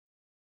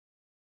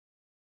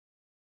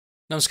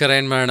ನಮಸ್ಕಾರ.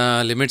 ಏನು ಮಾಡೋಣ,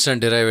 ಲಿಮಿಟ್ಸ್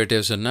ಆ್ಯಂಡ್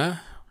ಡಿರೈವೇಟಿವ್ಸನ್ನು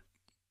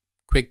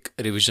ಕ್ವಿಕ್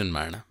ರಿವಿಷನ್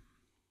ಮಾಡೋಣ.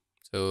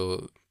 ಸೊ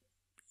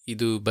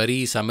ಇದು ಬರೀ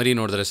ಸಮರಿ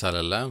ನೋಡಿದ್ರೆ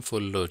ಸಾಲಲ್ಲ,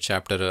 ಫುಲ್ಲು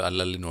ಚಾಪ್ಟರ್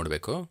ಅಲ್ಲಲ್ಲಿ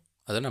ನೋಡಬೇಕು.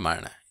 ಅದನ್ನು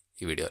ಮಾಡೋಣ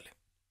ಈ ವಿಡಿಯೋಲಿ.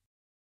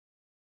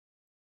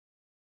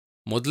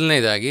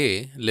 ಮೊದಲನೇದಾಗಿ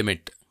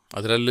ಲಿಮಿಟ್,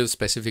 ಅದರಲ್ಲೂ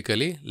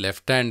ಸ್ಪೆಸಿಫಿಕಲಿ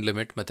ಲೆಫ್ಟ್ ಹ್ಯಾಂಡ್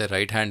ಲಿಮಿಟ್ ಮತ್ತು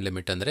ರೈಟ್ ಹ್ಯಾಂಡ್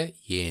ಲಿಮಿಟ್ ಅಂದರೆ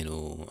ಏನು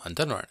ಅಂತ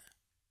ನೋಡೋಣ.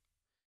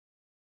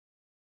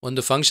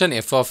 ಒಂದು ಫಂಕ್ಷನ್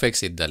ಎಫ್ ಆಫ್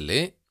ಎಕ್ಸ್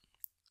ಇದ್ದಲ್ಲಿ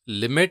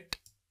limit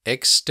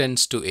x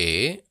tends to A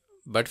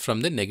but from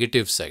the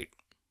negative side.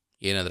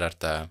 ಏನದರ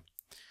ಅರ್ಥ?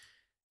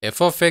 F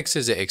of X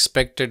is A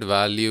expected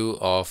value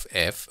of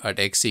F at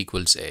X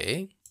equals A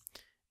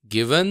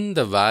given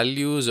the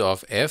values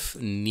of F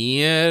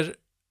near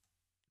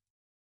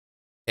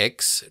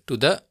X to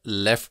the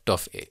left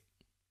of A.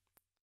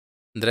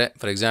 ಅಂದರೆ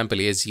for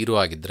example A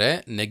 0 ಆಗಿದ್ದರೆ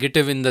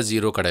ನೆಗೆಟಿವಿಂದ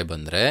 0 ಕಡೆ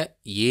ಬಂದರೆ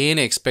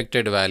ಏನು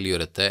expected value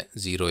ಇರುತ್ತೆ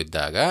 0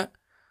 ಇದ್ದಾಗ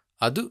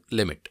ಅದು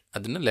limit.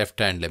 ಅದನ್ನು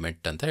left hand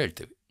limit ಅಂತ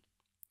ಹೇಳ್ತೀವಿ.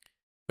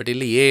 ಬಟ್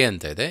ಇಲ್ಲಿ ಎ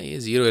ಅಂತ ಇದೆ, ಎ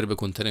 0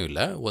 ಇರಬೇಕು ಅಂತಲೂ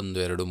ಇಲ್ಲ, 1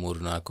 2 3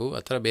 4 ಆ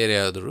ಥರ ಬೇರೆ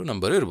ಯಾವುದಾದ್ರು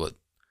ನಂಬರು ಇರ್ಬೋದು.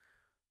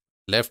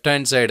 ಲೆಫ್ಟ್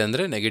ಹ್ಯಾಂಡ್ ಸೈಡ್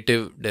ಅಂದರೆ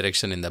ನೆಗೆಟಿವ್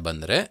ಡೈರೆಕ್ಷನಿಂದ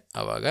ಬಂದರೆ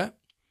ಆವಾಗ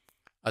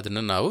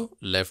ಅದನ್ನು ನಾವು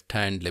left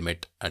hand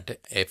limit at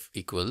F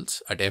equals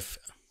at F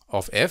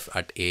of F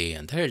at A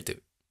ಅಂತ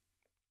ಹೇಳ್ತೀವಿ.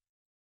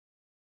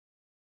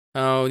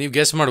 ನೀವು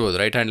ಗೆಸ್ ಮಾಡ್ಬೋದು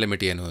ರೈಟ್ ಹ್ಯಾಂಡ್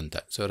ಲಿಮಿಟ್ ಏನು ಅಂತ.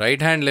 ಸೊ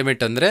ರೈಟ್ ಹ್ಯಾಂಡ್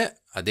ಲಿಮಿಟ್ ಅಂದರೆ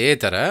ಅದೇ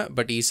ಥರ,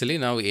 ಬಟ್ ಈ ಸಲ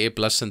ನಾವು ಎ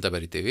ಪ್ಲಸ್ ಅಂತ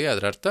ಬರಿತೀವಿ.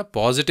 ಅದರ ಅರ್ಥ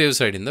ಪಾಸಿಟಿವ್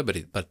ಸೈಡಿಂದ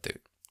ಬರ್ತೀವಿ.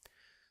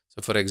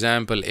 So for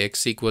example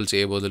X equals A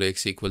ಬದಲು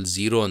ಎಕ್ಸ್ ಈಕ್ವಲ್ಸ್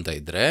 0 ಅಂತ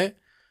ಇದ್ದರೆ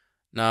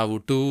ನಾವು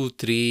 2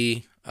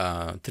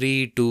 3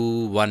 2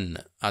 1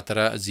 ಆ ಥರ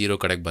 0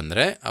 ಕಡೆಗೆ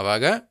ಬಂದರೆ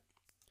ಆವಾಗ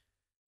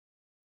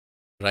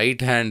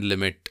right hand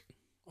limit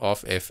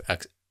of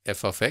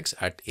F of X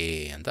at A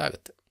ಅಂತ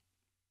ಆಗುತ್ತೆ.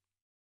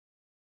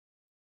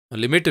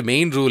 ಲಿಮಿಟ್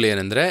ಮೇನ್ ರೂಲ್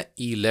ಏನಂದರೆ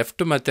ಈ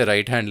ಲೆಫ್ಟ್ ಮತ್ತು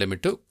ರೈಟ್ ಹ್ಯಾಂಡ್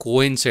ಲಿಮಿಟು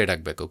ಕೋಇನ್ಸೈಡ್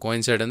ಆಗಬೇಕು.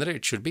 ಕೋಇನ್ಸೈಡ್ ಅಂದರೆ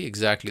it should be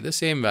exactly the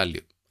same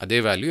value, ಅದೇ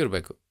ವ್ಯಾಲ್ಯೂ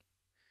ಇರಬೇಕು.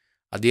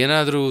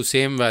 ಅದೇನಾದರೂ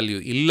ಸೇಮ್ ವ್ಯಾಲ್ಯೂ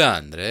ಇಲ್ಲ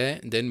ಅಂದರೆ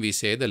then we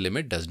say the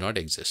limit does not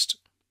exist.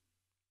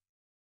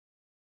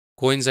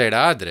 Coincide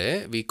ಆದರೆ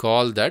we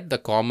call that the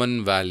common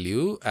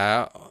value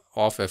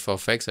of F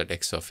of X at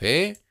X of A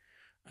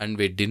and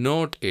we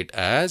denote it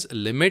as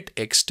limit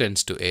x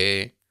tends to A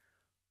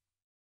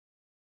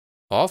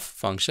of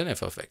function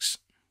F of X.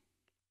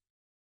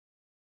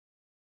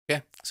 Okay,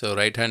 so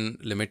right hand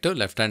limit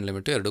left hand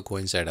limit ಎರಡು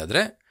coincide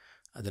ಆದರೆ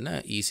ಅದನ್ನು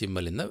ಈ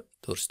ಸಿಂಬಲಿಂದ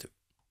ತೋರಿಸ್ತೀವಿ.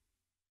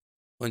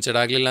 Coincide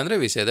ಆಗಲಿಲ್ಲ ಅಂದರೆ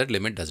we say that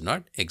limit does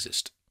not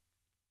exist.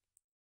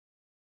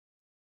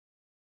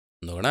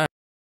 ನೋಡೋಣ,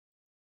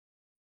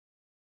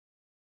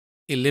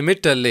 ಈ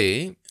ಲಿಮಿಟಲ್ಲಿ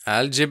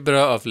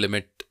algebra of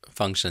limit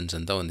functions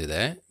ಅಂತ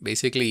ಒಂದಿದೆ.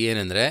 ಬೇಸಿಕ್ಲಿ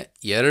ಏನಂದರೆ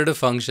ಎರಡು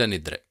ಫಂಕ್ಷನ್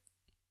ಇದ್ದರೆ,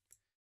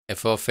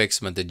 ಎಫ್ ಆಫ್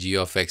ಎಕ್ಸ್ ಮತ್ತು ಜಿ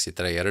ಆಫ್ ಎಕ್ಸ್ ಈ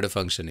ಥರ ಎರಡು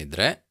ಫಂಕ್ಷನ್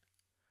ಇದ್ದರೆ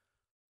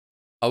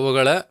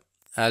ಅವುಗಳ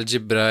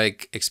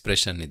ಆಲ್ಜಿಬ್ರಾಯಿಕ್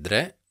ಎಕ್ಸ್ಪ್ರೆಷನ್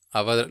ಇದ್ದರೆ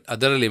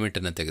ಅದರ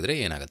ಲಿಮಿಟನ್ನು ತೆಗೆದರೆ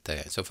ಏನಾಗುತ್ತೆ.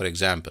 So for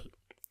example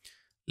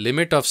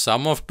limit of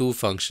some of two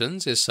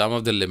functions is some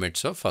of the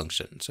limits of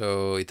function. So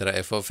ಈ ಥರ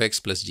F of X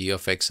plus G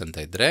of X ಅಂತ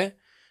ಇದ್ದರೆ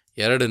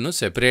ಎರಡನ್ನು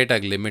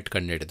ಸೆಪ್ರೇಟಾಗಿ ಲಿಮಿಟ್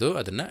ಕಂಡುಹಿಡಿದು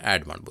ಅದನ್ನು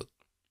ಆ್ಯಡ್ ಮಾಡ್ಬೋದು.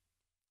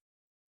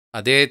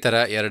 ಅದೇ ಥರ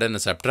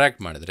ಎರಡನ್ನು ಸಬ್ಟ್ರ್ಯಾಕ್ಟ್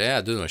ಮಾಡಿದ್ರೆ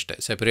ಅದೂ ಅಷ್ಟೇ,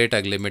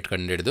 ಸೆಪ್ರೇಟಾಗಿ ಲಿಮಿಟ್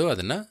ಕಂಡುಹಿಡಿದು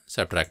ಅದನ್ನು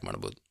ಸಬ್ಟ್ರ್ಯಾಕ್ಟ್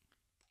ಮಾಡ್ಬೋದು.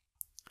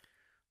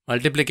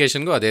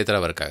 ಮಲ್ಟಿಪ್ಲಿಕೇಶನ್ಗೂ ಅದೇ ಥರ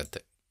ವರ್ಕ್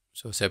ಆಗುತ್ತೆ.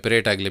 ಸೊ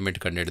ಸೆಪ್ರೇಟಾಗಿ ಲಿಮಿಟ್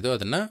ಕಂಡುಹಿಡಿದು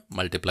ಅದನ್ನು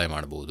ಮಲ್ಟಿಪ್ಲೈ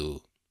ಮಾಡ್ಬೋದು.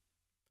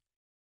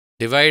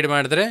 ಡಿವೈಡ್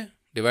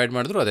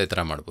ಮಾಡಿದ್ರೂ ಅದೇ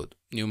ಥರ ಮಾಡ್ಬೋದು.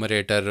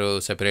 ನ್ಯೂಮರೇಟರು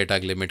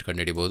ಸೆಪ್ರೇಟಾಗಿ ಲಿಮಿಟ್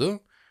ಕಂಡುಹಿಡಿಬೋದು,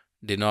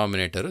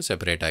 ಡಿನಾಮಿನೇಟರು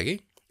ಸೆಪ್ರೇಟಾಗಿ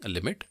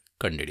ಲಿಮಿಟ್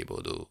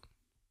ಕಂಡುಹಿಡಿಬೋದು.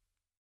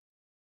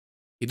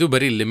 ಇದು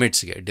ಬರೀ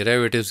ಲಿಮಿಟ್ಸ್ಗೆ.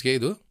 ಡಿರೈವೇಟಿವ್ಸ್ಗೆ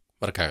ಇದು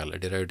ವರ್ಕ್ ಆಗಲ್ಲ.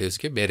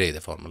 ಡಿರೈವೇಟಿವ್ಸ್ಗೆ ಬೇರೆ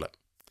ಇದೆ ಫಾರ್ಮುಲಾ,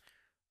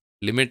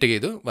 ಲಿಮಿಟ್ಗೆ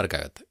ಇದು ವರ್ಕ್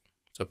ಆಗುತ್ತೆ.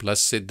 ಸೊ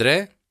ಪ್ಲಸ್ ಇದ್ದರೆ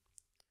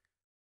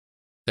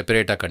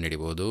ಸೆಪ್ರೇಟಾಗಿ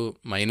ಕಂಡುಹಿಡಿಬೋದು,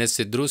 ಮೈನಸ್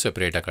ಇದ್ದರೂ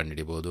ಸೆಪ್ರೇಟಾಗಿ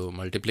ಕಂಡುಹಿಡಿಬೋದು,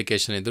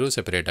 ಮಲ್ಟಿಪ್ಲಿಕೇಶನ್ ಇದ್ದರೂ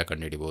ಸೆಪ್ರೇಟಾಗಿ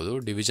ಕಂಡುಹಿಡಿಬೋದು,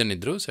 ಡಿವಿಷನ್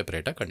ಇದ್ದರೂ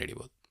ಸೆಪ್ರೇಟಾಗಿ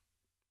ಕಂಡುಹಿಡಿಬೋದು.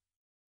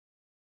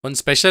 ಒಂದು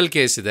ಸ್ಪೆಷಲ್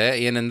ಕೇಸ್ ಇದೆ,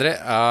 ಏನಂದರೆ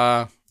ಆ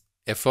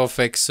ಎಫ್ ಆಫ್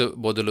ಎಕ್ಸ್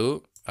ಬದಲು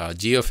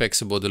ಜಿ ಆಫ್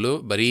ಎಕ್ಸ್ ಬದಲು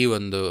ಬರೀ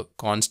ಒಂದು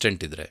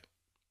ಕಾನ್ಸ್ಟೆಂಟ್ ಇದ್ದರೆ,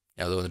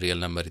 ಯಾವುದೋ ಒಂದು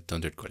ರಿಯಲ್ ನಂಬರ್ ಇತ್ತು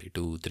ಅಂತ ಇಟ್ಕೊಳ್ಳಿ,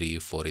 2 3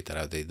 4 ಈ ಥರ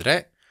ಅದು ಇದ್ದರೆ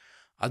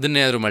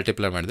ಅದನ್ನೇನಾದರೂ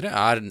ಮಲ್ಟಿಪ್ಲೈ ಮಾಡಿದ್ರೆ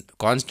ಆ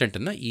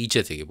ಕಾನ್ಸ್ಟೆಂಟನ್ನು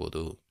ಈಚೆ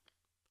ತೆಗಿಬೋದು.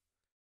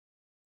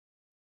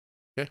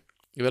 ಓಕೆ,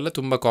 ಇವೆಲ್ಲ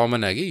ತುಂಬ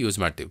ಕಾಮನ್ ಆಗಿ ಯೂಸ್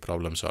ಮಾಡ್ತೀವಿ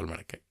ಪ್ರಾಬ್ಲಮ್ ಸಾಲ್ವ್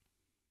ಮಾಡೋಕ್ಕೆ.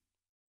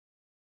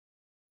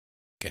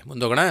 ಓಕೆ,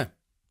 ಮುಂದೋಗೋಣ.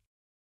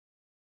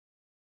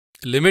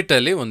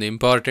 ಲಿಮಿಟಲ್ಲಿ ಒಂದು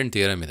ಇಂಪಾರ್ಟೆಂಟ್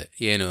ಥಿಯರಮ್ ಇದೆ.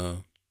 ಏನು?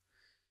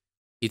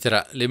 ಈ ಥರ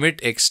limit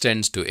x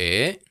tends to A,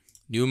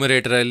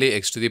 ನ್ಯೂಮರೇಟರಲ್ಲಿ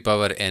X to the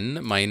power N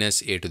minus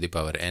A to the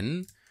power N,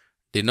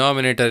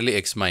 ಡಿನಾಮಿನೇಟರಲ್ಲಿ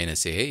X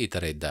minus A ಈ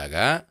ಥರ ಇದ್ದಾಗ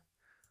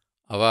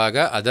ಆವಾಗ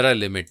ಅದರ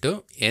limit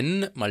N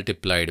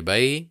multiplied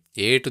by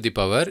A to the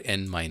power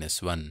N minus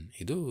 1.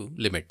 ಇದು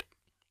ಲಿಮಿಟ್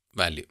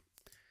ವ್ಯಾಲ್ಯೂ.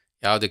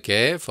 ಯಾವುದಕ್ಕೆ?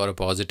 For a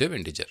positive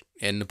integer.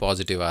 N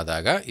positive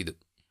ಆದಾಗ ಇದು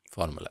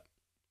formula.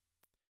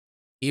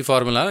 ಈ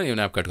ಫಾರ್ಮುಲಾನ ನೀವು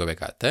ಜ್ಞಾಪಕ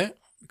ಕಟ್ಕೋಬೇಕಾಗತ್ತೆ,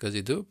 ಬಿಕಾಸ್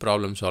ಇದು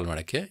ಪ್ರಾಬ್ಲಮ್ ಸಾಲ್ವ್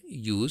ಮಾಡೋಕ್ಕೆ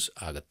ಯೂಸ್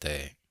ಆಗುತ್ತೆ.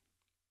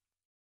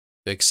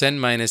 xn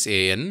minus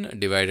an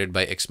divided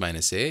by x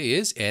minus a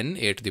is n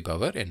a to the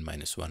power n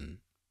minus 1.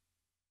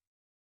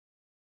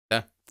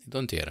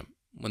 ಇದೊಂದು ಥಿಯರಮ್.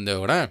 ಮುಂದೆ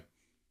ಹೋಗೋಣ.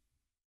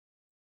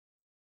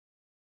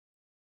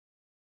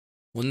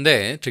 ಮುಂದೆ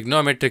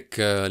ಟ್ರಿಗ್ನೋಮೆಟ್ರಿಕ್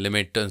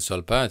ಲಿಮಿಟ್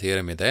ಸ್ವಲ್ಪ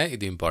ಥಿಯರಮ್ ಇದೆ,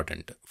 ಇದು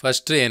ಇಂಪಾರ್ಟೆಂಟ್.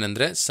 ಫಸ್ಟ್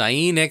ಏನಂದರೆ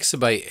sin x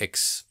by x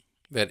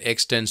wear x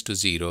tends to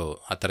 0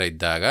 ಆ ಥರ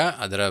ಇದ್ದಾಗ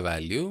ಅದರ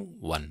ವ್ಯಾಲ್ಯೂ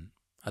 1,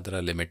 ಅದರ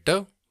ಲಿಮಿಟ್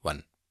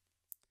 1.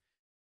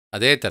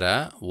 ಅದೇ ಥರ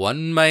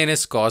 1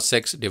 minus cos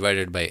x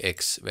divided by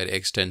X wear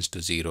x tends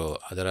to 0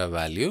 ಅದರ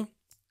ವ್ಯಾಲ್ಯೂ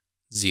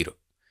 0.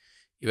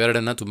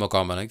 ಇವೆರಡನ್ನು ತುಂಬ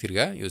ಕಾಮನ್ ಆಗಿ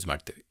ತಿರ್ಗಾ ಯೂಸ್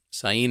ಮಾಡ್ತೀವಿ.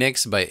 sin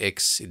x by x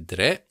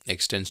ಇದ್ದರೆ x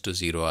ಟೆನ್ಸ್ ಟು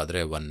 0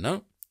 ಆದರೆ 1,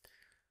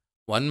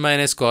 1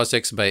 minus cos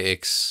x by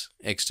X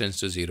x tends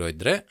to 0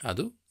 ಇದ್ದರೆ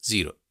ಅದು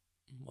 0.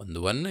 ಒಂದು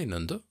 1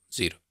 ಇನ್ನೊಂದು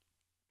 0.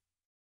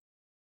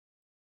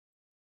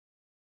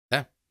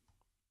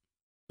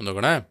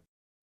 ಒಂದೋಗೋಣ.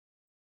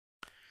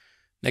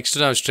 ನೆಕ್ಸ್ಟ್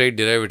ನಾವು ಸ್ಟ್ರೈಟ್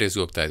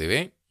ಡಿರೈವೇಟಿವ್ಸ್ಗೆ ಹೋಗ್ತಾ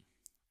ಇದ್ದೀವಿ.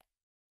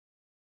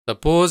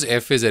 Suppose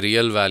F is A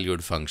real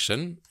valued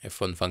function, F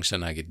ಒಂದು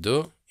ಫಂಕ್ಷನ್ ಆಗಿದ್ದು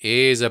A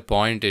is a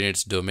point in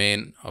its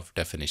domain of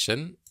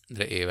definition,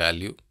 ಅಂದರೆ A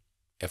value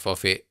F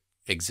of A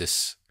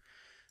exist.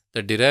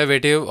 The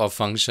derivative of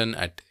function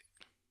at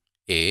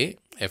A,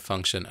 F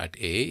function at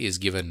A is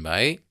given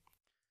by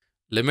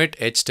limit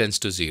h tends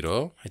to 0.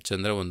 H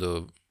ಅಂದರೆ ಒಂದು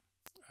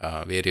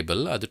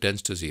variable, ಅದು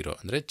tends to 0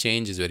 ಅಂದರೆ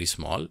change is very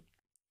small.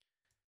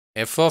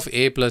 F of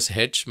A plus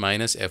H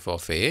minus F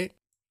of A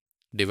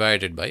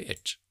divided by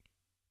H.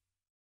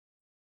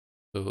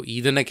 So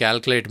ಇದನ್ನು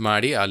calculate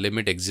ಮಾಡಿ ಆ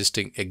limit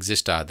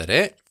exist ಆದರೆ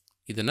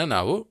ಇದನ್ನು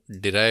ನಾವು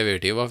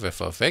derivative of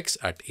F of X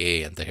at A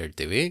ಅಂತ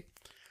ಹೇಳ್ತೀವಿ.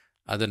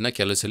 ಅದನ್ನು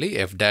ಕೆಲವು ಸಲ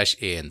ಎಫ್ ಡ್ಯಾಶ್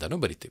ಎ ಅಂತಲೂ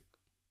ಬರಿತೀವಿ.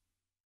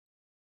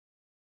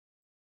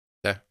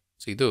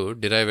 ಸೊ ಇದು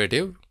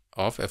derivative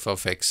of F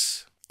of X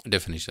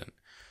definition.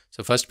 So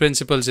first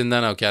ಪ್ರಿನ್ಸಿಪಲ್ಸಿಂದ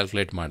ನಾವು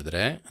ಕ್ಯಾಲ್ಕುಲೇಟ್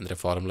ಮಾಡಿದ್ರೆ, ಅಂದರೆ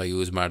ಫಾರ್ಮುಲಾ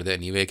ಯೂಸ್ ಮಾಡದೆ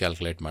ನೀವೇ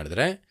ಕ್ಯಾಲ್ಕುಲೇಟ್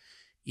ಮಾಡಿದ್ರೆ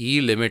ಈ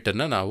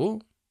ಲಿಮಿಟನ್ನು ನಾವು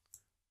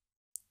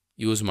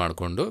ಯೂಸ್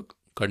ಮಾಡಿಕೊಂಡು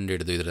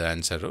ಕಂಡುಹಿಡಿದು ಇದರ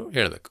ಆನ್ಸರು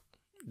ಹೇಳಬೇಕು.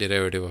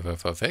 Derivative of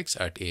F of X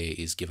at A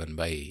is given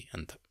by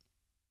ಅಂತ.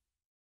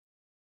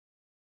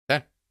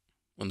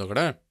 ಒಂದು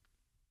ಕಡೆ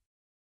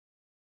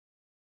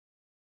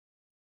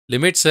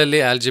ಲಿಮಿಟ್ಸಲ್ಲಿ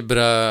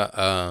ಆಲ್ಜಿಬ್ರಾ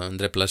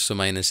ಅಂದರೆ ಪ್ಲಸ್ಸು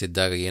ಮೈನಸ್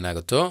ಇದ್ದಾಗ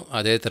ಏನಾಗುತ್ತೋ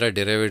ಅದೇ ಥರ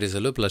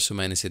ಡಿರೈವೇಟಿವ್ಸಲ್ಲೂ ಪ್ಲಸ್ಸು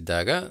ಮೈನಸ್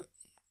ಇದ್ದಾಗ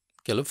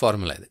ಕೆಲವು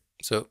ಫಾರ್ಮುಲಾ ಇದೆ.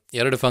 ಸೊ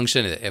ಎರಡು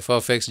ಫಂಕ್ಷನ್ ಇದೆ, F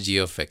of X G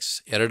of X,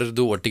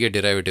 ಎರಡರದ್ದು ಒಟ್ಟಿಗೆ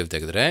ಡಿರೈವೇಟಿವ್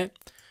ತೆಗೆದ್ರೆ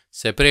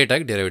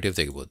ಸೆಪ್ರೇಟಾಗಿ ಡಿರೈವೇಟಿವ್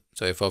ತೆಗಿಬೋದು.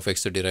 So F of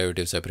X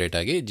derivative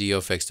ಸೆಪ್ರೇಟಾಗಿ, G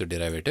of X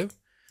derivative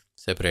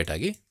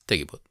ಸೆಪ್ರೇಟಾಗಿ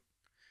ತೆಗಿಬೋದು.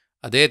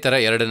 ಅದೇ ಥರ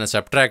ಎರಡನ್ನು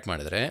ಸಬ್ಟ್ರ್ಯಾಕ್ಟ್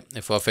ಮಾಡಿದ್ರೆ,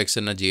 F of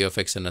ಎಕ್ಸನ್ನು G of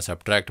ಎಕ್ಸನ್ನು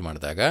subtract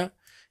ಮಾಡಿದಾಗ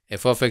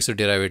ಎಫ್ ಆಫ್ ಎಕ್ಸ್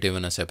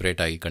ಡಿರೈವೇಟಿವನ್ನು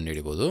ಸೆಪ್ರೇಟಾಗಿ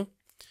ಕಂಡುಹಿಡಿಬೋದು,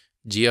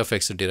 ಜಿ ಆಫ್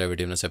ಎಕ್ಸ್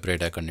ಡಿರೈವೇಟಿವ್ನ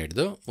ಸೆಪ್ರೇಟಾಗಿ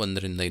ಕಂಡುಹಿಡಿದು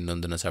ಒಂದರಿಂದ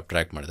ಇನ್ನೊಂದನ್ನು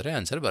ಸಬ್ಟ್ರ್ಯಾಕ್ಟ್ ಮಾಡಿದ್ರೆ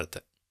ಆನ್ಸರ್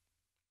ಬರುತ್ತೆ.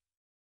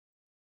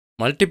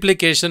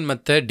 ಮಲ್ಟಿಪ್ಲಿಕೇಶನ್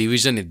ಮತ್ತು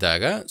ಡಿವಿಷನ್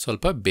ಇದ್ದಾಗ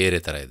ಸ್ವಲ್ಪ ಬೇರೆ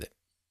ಥರ ಇದೆ.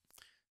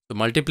 ಸೊ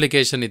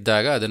ಮಲ್ಟಿಪ್ಲಿಕೇಶನ್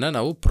ಇದ್ದಾಗ ಅದನ್ನು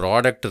ನಾವು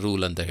ಪ್ರಾಡಕ್ಟ್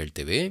ರೂಲ್ ಅಂತ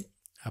ಹೇಳ್ತೀವಿ.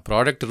 ಆ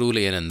ಪ್ರಾಡಕ್ಟ್ ರೂಲ್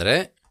ಏನಂದರೆ,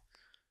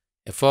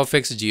 F of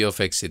X G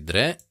of X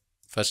ಇದ್ದರೆ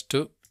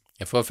first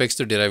F of X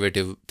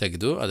derivative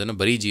ತೆಗೆದು ಅದನ್ನು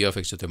ಬರೀ ಜಿ ಆಫ್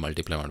ಎಕ್ಸ್ ಜೊತೆ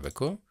ಮಲ್ಟಿಪ್ಲೈ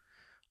ಮಾಡಬೇಕು.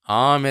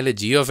 ಆಮೇಲೆ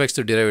ಜಿ ಆಫ್ ಎಕ್ಸ್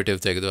ಡಿರೈವೇಟಿವ್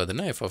ತೆಗೆದು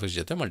ಅದನ್ನು ಎಫ್ ಆಫ್ ಎಕ್ಸ್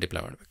ಜೊತೆ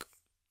ಮಲ್ಟಿಪ್ಲೈ ಮಾಡಬೇಕು.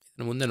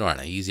 ಇದನ್ನು ಮುಂದೆ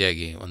ನೋಡೋಣ,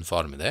 ಈಸಿಯಾಗಿ ಒಂದು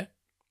ಫಾರ್ಮ್ ಇದೆ.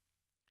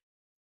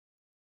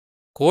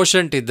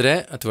 ಕೋಶಂಟ್ ಇದ್ದರೆ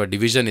ಅಥವಾ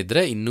ಡಿವಿಷನ್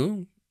ಇದ್ದರೆ ಇನ್ನೂ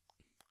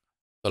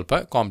ಸ್ವಲ್ಪ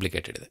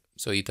ಕಾಂಪ್ಲಿಕೇಟೆಡ್ ಇದೆ.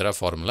 ಸೊ ಈ ಥರ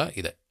ಫಾರ್ಮುಲಾ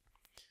ಇದೆ.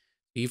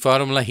 ಈ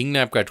ಫಾರ್ಮುಲಾ ಹಿಂಗೆ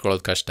ಜ್ಞಾಪಕ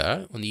ಇಟ್ಕೊಳ್ಳೋದು ಕಷ್ಟ,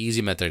 ಒಂದು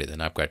ಈಸಿ ಮೆಥಡ್ ಇದೆ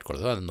ಜ್ಞಾಪಕ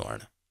ಇಟ್ಕೊಳ್ಳೋದು, ಅದನ್ನು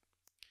ನೋಡೋಣ.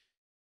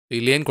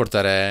 ಇಲ್ಲಿ ಏನು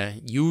ಕೊಡ್ತಾರೆ,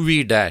 ಯು ವಿ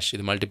ಡ್ಯಾಶ್,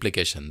 ಇದು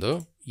ಮಲ್ಟಿಪ್ಲಿಕೇಶನ್ದು.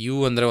 ಯು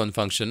ಅಂದರೆ ಒಂದು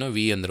ಫಂಕ್ಷನ್ನು,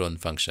 ವಿ ಅಂದರೆ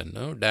ಒಂದು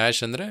ಫಂಕ್ಷನ್ನು, ಡ್ಯಾಶ್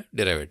ಅಂದರೆ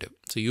derivative.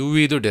 So you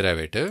ವಿದು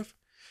derivative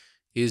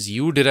is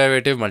you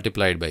derivative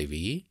multiplied by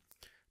V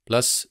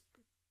plus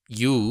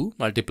you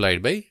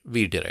multiplied by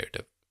V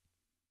derivative.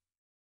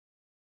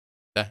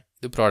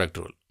 ಇದು ಪ್ರಾಡಕ್ಟ್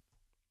ರೂಲ್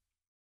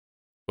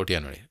ಕೊಟ್ಟಿಯ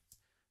ನೋಡಿ,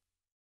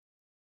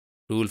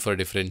 rule for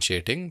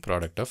differentiating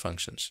product of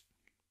functions.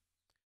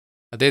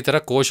 ಅದೇ ಥರ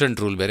ಕೋಶಂಟ್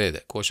ರೂಲ್ ಬೇರೆ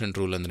ಇದೆ. ಕೋಶಂಟ್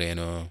ರೂಲ್ ಅಂದರೆ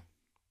ಏನು,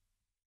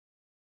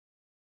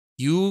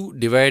 ಯು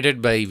ಡಿವೈಡೆಡ್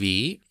ಬೈ ವಿ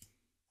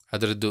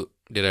ಅದರದ್ದು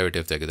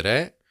derivative ತೆಗೆದ್ರೆ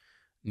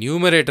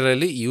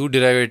ನ್ಯೂಮರೇಟರಲ್ಲಿ you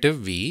derivative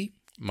V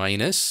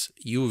minus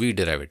you V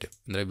derivative,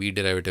 ಅಂದರೆ ವಿ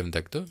ಡಿರೈವೇಟಿವ್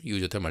ತೆಗೆದು ಯು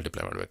ಜೊತೆ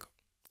ಮಲ್ಟಿಪ್ಲೈ ಮಾಡಬೇಕು,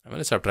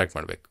 ಆಮೇಲೆ ಸಬ್ಟ್ರ್ಯಾಕ್ಟ್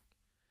ಮಾಡಬೇಕು.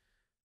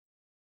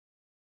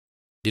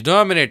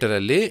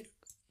 ಡಿನಾಮಿನೇಟರಲ್ಲಿ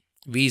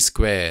ವಿ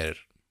ಸ್ಕ್ವೇರ್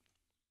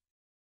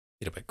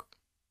ಇರಬೇಕು.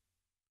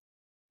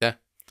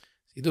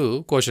 ಇದು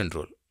ಕೋಶಂಟ್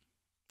ರೂಲ್.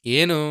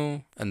 ಏನು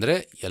ಅಂದರೆ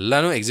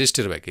ಎಲ್ಲನೂ ಎಕ್ಸಿಸ್ಟ್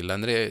ಇರಬೇಕು,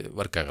 ಇಲ್ಲಾಂದರೆ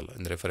ವರ್ಕ್ ಆಗೋಲ್ಲ.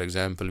 ಅಂದರೆ ಫಾರ್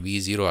ಎಕ್ಸಾಂಪಲ್ ವಿ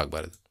 0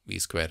 ಆಗಬಾರ್ದು, ವಿ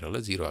ಸ್ಕ್ವೇರ್ ಅಲ್ಲ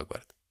 0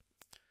 ಆಗಬಾರ್ದು.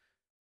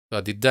 ಸೊ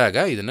ಅದಿದ್ದಾಗ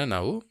ಇದನ್ನು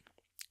ನಾವು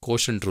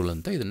ಕೋಶಂಟ್ ರೂಲ್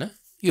ಅಂತ ಇದನ್ನು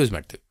ಯೂಸ್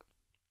ಮಾಡ್ತೀವಿ.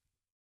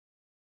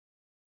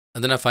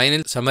 ಅದನ್ನು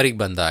ಫೈನಲ್ ಸಮರಿಗೆ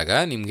ಬಂದಾಗ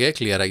ನಿಮಗೆ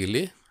ಕ್ಲಿಯರಾಗಿ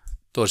ಇಲ್ಲಿ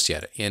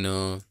ತೋರಿಸ್ಯಾರೆ ಏನು,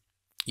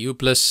 you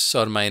plus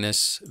R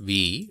minus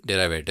V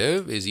derivative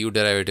is you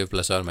derivative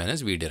plus R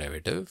minus V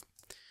derivative.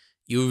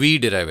 You V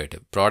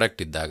derivative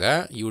product ಇದ್ದಾಗ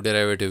you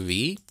derivative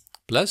V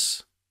plus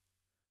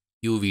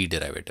you V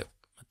derivative,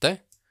 ಮತ್ತು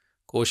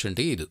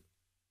ಕೋಶಂಟಿಗೆ ಇದು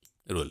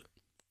ರೂಲ್.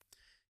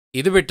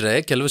 ಇದು ಬಿಟ್ಟರೆ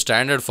ಕೆಲವು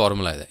ಸ್ಟ್ಯಾಂಡರ್ಡ್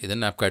ಫಾರ್ಮುಲಾ ಇದೆ,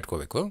 ಇದನ್ನು ಜ್ಞಾಪಕ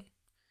ಇಟ್ಕೋಬೇಕು.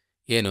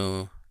 ಏನು,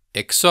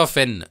 ಎಕ್ಸ್ ಆಫ್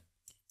ಎನ್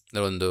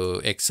ಒಂದು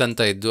ಎಕ್ಸ್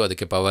ಅಂತ ಇದ್ದು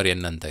ಅದಕ್ಕೆ ಪವರ್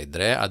ಎನ್ ಅಂತ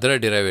ಇದ್ದರೆ ಅದರ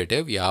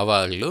ಡಿರೈವೇಟಿವ್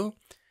ಯಾವಾಗಲೂ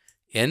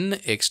N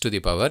X to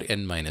the power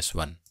N minus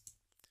 1.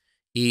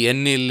 ಈ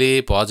ಎನ್ ಇಲ್ಲಿ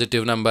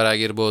ಪಾಸಿಟಿವ್ ನಂಬರ್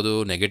ಆಗಿರ್ಬೋದು,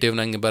 ನೆಗೆಟಿವ್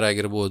ನಂಬರ್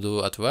ಆಗಿರ್ಬೋದು,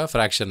 ಅಥವಾ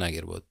ಫ್ರ್ಯಾಕ್ಷನ್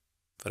ಆಗಿರ್ಬೋದು.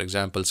 ಫಾರ್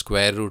ಎಕ್ಸಾಂಪಲ್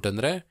ಸ್ಕ್ವೇರ್ ರೂಟ್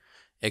ಅಂದರೆ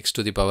X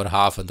to the power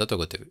half ಅಂತ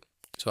ತೊಗೋತೀವಿ.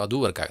 ಸೊ ಅದು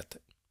ವರ್ಕ್ ಆಗುತ್ತೆ.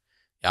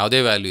 ಯಾವುದೇ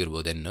ವ್ಯಾಲ್ಯೂ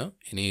ಇರ್ಬೋದು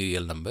ಎನಿ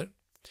ರಿಯಲ್ ನಂಬರ್.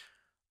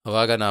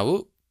 ಆವಾಗ ನಾವು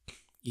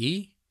ಈ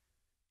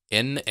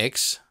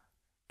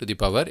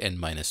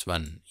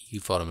nx⁻n−1 ಈ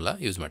ಫಾರ್ಮುಲಾ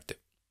ಯೂಸ್ ಮಾಡ್ತೇವೆ.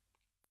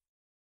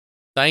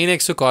 sin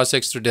x cos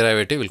x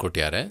derivative ಇಲ್ಲಿ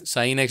ಕೊಟ್ಟಿದ್ದಾರೆ.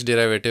 sin x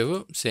derivative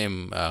same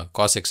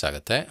cos x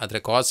ಆಗುತ್ತೆ. ಆದರೆ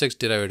cos x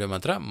ಡಿರೈವೇಟಿವ್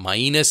ಮಾತ್ರ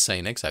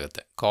 -sin x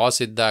ಆಗುತ್ತೆ. cos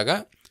ಇದ್ದಾಗ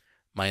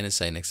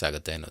 -sin x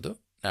ಆಗುತ್ತೆ ಅನ್ನೋದು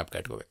ಜ್ಞಾಪಕ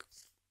ಇಟ್ಕೋಬೇಕು.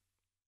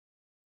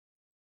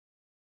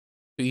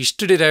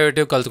 ಇಷ್ಟು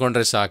ಡಿರೈವೇಟಿವ್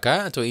ಕಲ್ತ್ಕೊಂಡ್ರೆ ಸಾಕಾ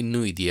ಅಥವಾ ಇನ್ನೂ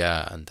ಇದೆಯಾ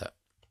ಅಂತ.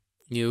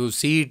 ನೀವು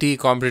CET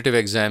ಕಾಂಪಿಟೇಟಿವ್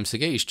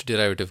ಎಕ್ಸಾಮ್ಸ್ಗೆ ಇಷ್ಟು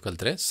ಡಿರೈವೇಟಿವ್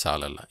ಕಲ್ತ್ರೆ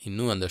ಸಾಲಲ್ಲ,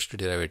 ಇನ್ನೂ ಒಂದಷ್ಟು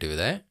ಡಿರೈವೇಟಿವ್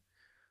ಇದೆ.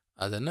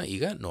 ಅದನ್ನು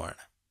ಈಗ ನೋಡೋಣ.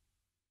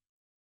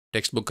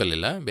 ಟೆಕ್ಸ್ಟ್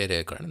ಬುಕ್ಕಲ್ಲಿಲ್ಲ, ಬೇರೆ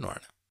ಕಡೆ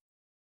ನೋಡೋಣ.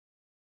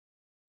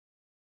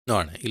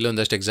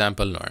 ಇಲ್ಲೊಂದಷ್ಟು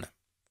ಎಕ್ಸಾಂಪಲ್ ನೋಡೋಣ.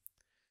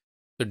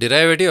 So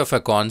derivative of a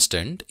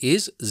constant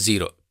is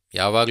 0.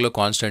 ಯಾವಾಗಲೂ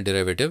constant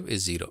derivative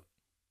is 0.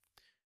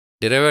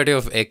 Derivative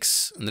of X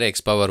ಅಂದರೆ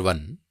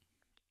x⁻1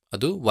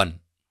 ಅದು 1.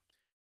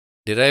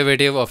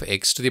 ಡಿರೈವೇಟಿವ್ ಆಫ್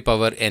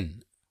x⁻n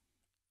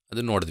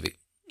ಅದು ನೋಡಿದ್ವಿ,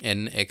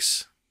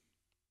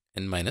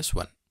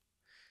 nx(n−1).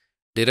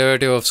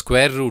 Derivative of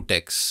square root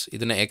x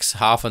ಇದನ್ನು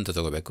x½ ಅಂತ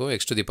ತೊಗೋಬೇಕು.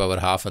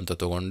 x⁻½ ಅಂತ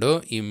ತೊಗೊಂಡು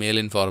ಈ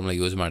ಮೇಲಿನ ಫಾರ್ಮುಲಾ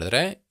ಯೂಸ್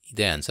ಮಾಡಿದ್ರೆ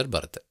ಇದೇ ಆನ್ಸರ್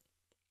ಬರುತ್ತೆ.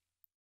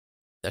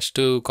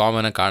 ಅಷ್ಟು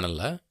ಕಾಮನಾಗಿ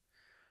ಕಾಣಲ್ಲ,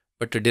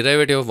 ಬಟ್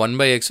ಡಿರೈವೇಟಿವ್ ಆಫ್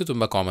 1/x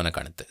ತುಂಬ ಕಾಮನಾಗಿ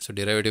ಕಾಣುತ್ತೆ. ಸೊ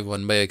ಡಿರೈವೇಟಿವ್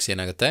 1/x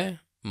ಏನಾಗುತ್ತೆ,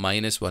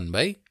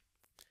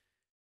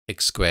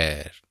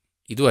 -1/x².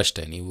 ಇದು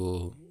ಅಷ್ಟೇ, ನೀವು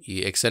ಈ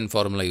xn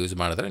ಫಾರ್ಮುಲಾ ಯೂಸ್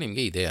ಮಾಡಿದ್ರೆ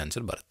ನಿಮಗೆ ಇದೇ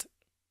ಆನ್ಸರ್ ಬರುತ್ತೆ.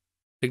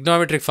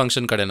 ಟ್ರಿಗ್ನೋಮೆಟ್ರಿಕ್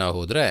ಫಂಕ್ಷನ್ ಕಡೆ ನಾವು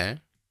ಹೋದರೆ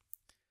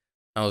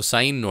ನಾವು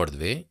ಸೈನ್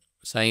ನೋಡಿದ್ವಿ.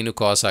 ಸೈನು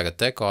ಕಾಸ್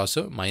ಆಗುತ್ತೆ,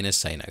 ಕಾಸು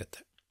 -sin ಆಗುತ್ತೆ.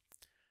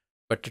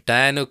 ಬಟ್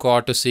ಟ್ಯಾನು,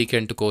 ಕಾಟು,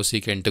 ಸೀಕೆಂಟು,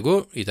 ಕೋಸೀಕೆಂಟ್ಗೂ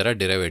ಈ ಥರ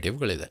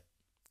ಡಿರೈವೇಟಿವ್ಗಳಿದೆ.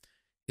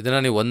 ಇದನ್ನು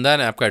ನೀವು ಒಂದೇ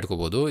ಜ್ಞಾಪಕ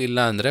ಇಟ್ಕೋಬೋದು, ಇಲ್ಲ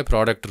ಅಂದರೆ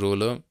ಪ್ರಾಡಕ್ಟ್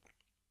ರೂಲು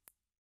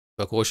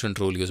ಅಥವಾ ಕೋಷಂಟ್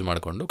ರೂಲ್ ಯೂಸ್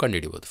ಮಾಡಿಕೊಂಡು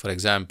ಕಂಡುಹಿಡಿಬೋದು. ಫಾರ್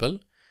ಎಕ್ಸಾಂಪಲ್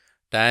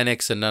ಟ್ಯಾನ್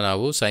ಎಕ್ಸನ್ನು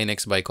ನಾವು sin x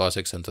by cos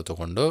x ಅಂತ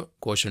ತೊಗೊಂಡು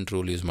ಕೋಷಂಟ್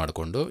ರೂಲ್ ಯೂಸ್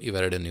ಮಾಡಿಕೊಂಡು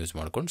ಇವೆರಡನ್ನು ಯೂಸ್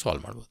ಮಾಡ್ಕೊಂಡು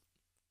ಸಾಲ್ವ್ ಮಾಡ್ಬೋದು.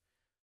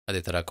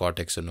 ಅದೇ ಥರ ಕಾಟ್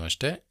ಎಕ್ಸನ್ನು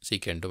ಅಷ್ಟೇ,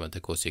 ಸೀಕೆಂಟು ಮತ್ತು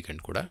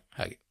ಕೋಸೀಕೆಂಟ್ ಕೂಡ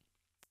ಹಾಗೆ.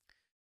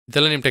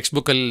 ಇದೆಲ್ಲ ನಿಮ್ಮ ಟೆಕ್ಸ್ಟ್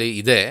ಬುಕ್ಕಲ್ಲಿ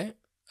ಇದೆ.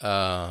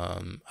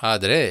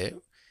 ಆದರೆ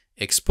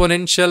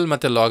ಎಕ್ಸ್ಪೊನೆನ್ಷಿಯಲ್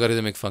ಮತ್ತು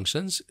ಲಾಗರಿದಮಿಕ್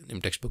ಫಂಕ್ಷನ್ಸ್ ನಿಮ್ಮ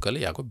ಟೆಕ್ಸ್ಟ್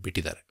ಬುಕ್ಕಲ್ಲಿ ಯಾಕೋ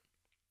ಬಿಟ್ಟಿದ್ದಾರೆ.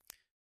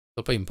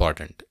 ಸ್ವಲ್ಪ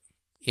ಇಂಪಾರ್ಟೆಂಟ್.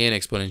 ಏನು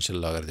ಎಕ್ಸ್ಪೊನೆನ್ಷಿಯಲ್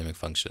ಲಾಗರಿದಮಿಕ್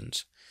ಫಂಕ್ಷನ್ಸ್?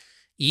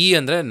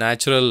 ಅಂದರೆ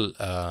ನ್ಯಾಚುರಲ್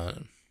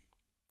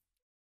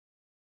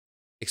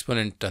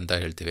ಎಕ್ಸ್ಪೊನೆಂಟ್ ಅಂತ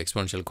ಹೇಳ್ತೀವಿ,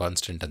 ಎಕ್ಸ್ಪೊನೆನ್ಷಿಯಲ್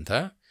ಕಾನ್ಸ್ಟೆಂಟ್ ಅಂತ.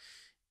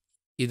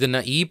 ಇದನ್ನು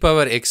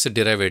e⁻x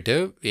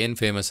ಡಿರೈವೇಟಿವ್ ಏನು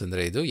ಫೇಮಸ್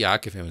ಅಂದರೆ, ಇದು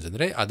ಯಾಕೆ ಫೇಮಸ್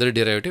ಅಂದರೆ ಅದರ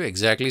derivative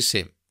exactly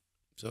same.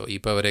 So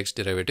e⁻x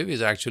derivative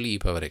is actually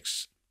e⁻x.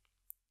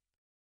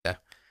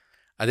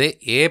 ಅದೇ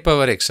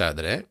a⁻x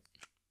ಆದರೆ,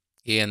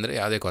 a ಅಂದರೆ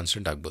ಯಾವುದೇ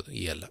ಕಾನ್ಸ್ಟೆಂಟ್ ಆಗ್ಬೋದು,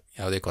 ಅಲ್ಲ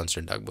ಯಾವುದೇ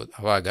ಕಾನ್ಸ್ಟೆಂಟ್ ಆಗ್ಬೋದು.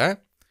 ಆವಾಗ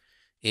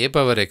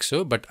a⁻x,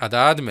 ಬಟ್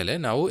ಅದಾದಮೇಲೆ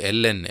ನಾವು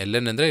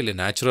ln ಅಂದರೆ ಇಲ್ಲಿ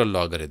ನ್ಯಾಚುರಲ್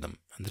ಲಾಗರಿದಮ್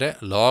ಅಂದರೆ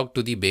log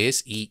to the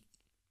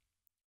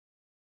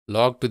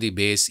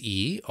base e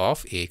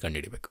of a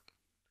ಕಂಡುಹಿಡಿಬೇಕು.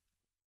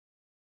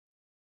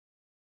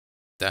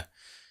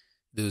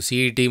 ಇದು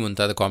CET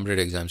ಮುಂತಾದ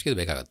ಕಾಂಪಿಟೇಟಿವ್ ಎಕ್ಸಾಮ್ಸ್ಗೆ ಇದು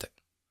ಬೇಕಾಗುತ್ತೆ.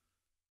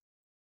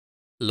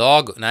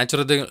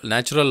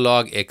 ನ್ಯಾಚುರಲ್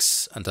ಲಾಗ್ ಎಕ್ಸ್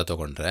ಅಂತ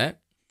ತೊಗೊಂಡ್ರೆ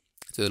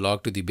log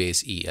to the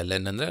base e,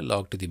 ln ಅಂದರೆ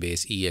log to the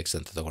base ex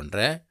ಅಂತ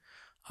ತೊಗೊಂಡ್ರೆ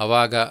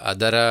ಆವಾಗ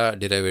ಅದರ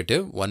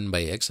ಡಿರೈವೇಟಿವ್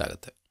 1/x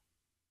ಆಗುತ್ತೆ.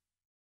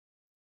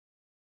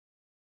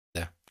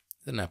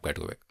 ಇದನ್ನು ಜ್ಞಾಪಕ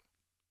ಇಟ್ಕೋಬೇಕು.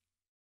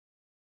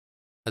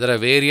 ಅದರ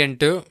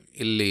ವೇರಿಯಂಟು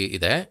ಇಲ್ಲಿ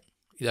ಇದೆ,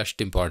 ಇದು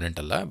ಅಷ್ಟು ಇಂಪಾರ್ಟೆಂಟ್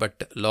ಅಲ್ಲ,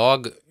 ಬಟ್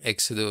ಲಾಗ್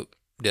ಎಕ್ಸ್ದು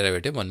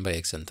ಡಿರೈವೇಟಿವ್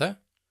 1/x ಅಂತ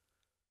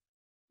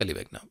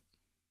ಕಲಿಬೇಕು ನಾವು.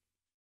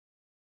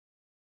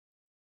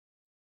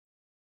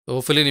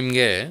 ಹೋಪ್ಫುಲಿ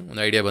ನಿಮಗೆ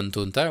ಒಂದು ಐಡಿಯಾ ಬಂತು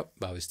ಅಂತ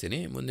ಭಾವಿಸ್ತೀನಿ.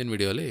 ಮುಂದಿನ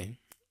ವಿಡಿಯೋಲಿ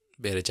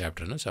ಬೇರೆ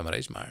ಚಾಪ್ಟರ್ನ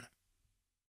ಸಮರೈಸ್ ಮಾಡೋಣ.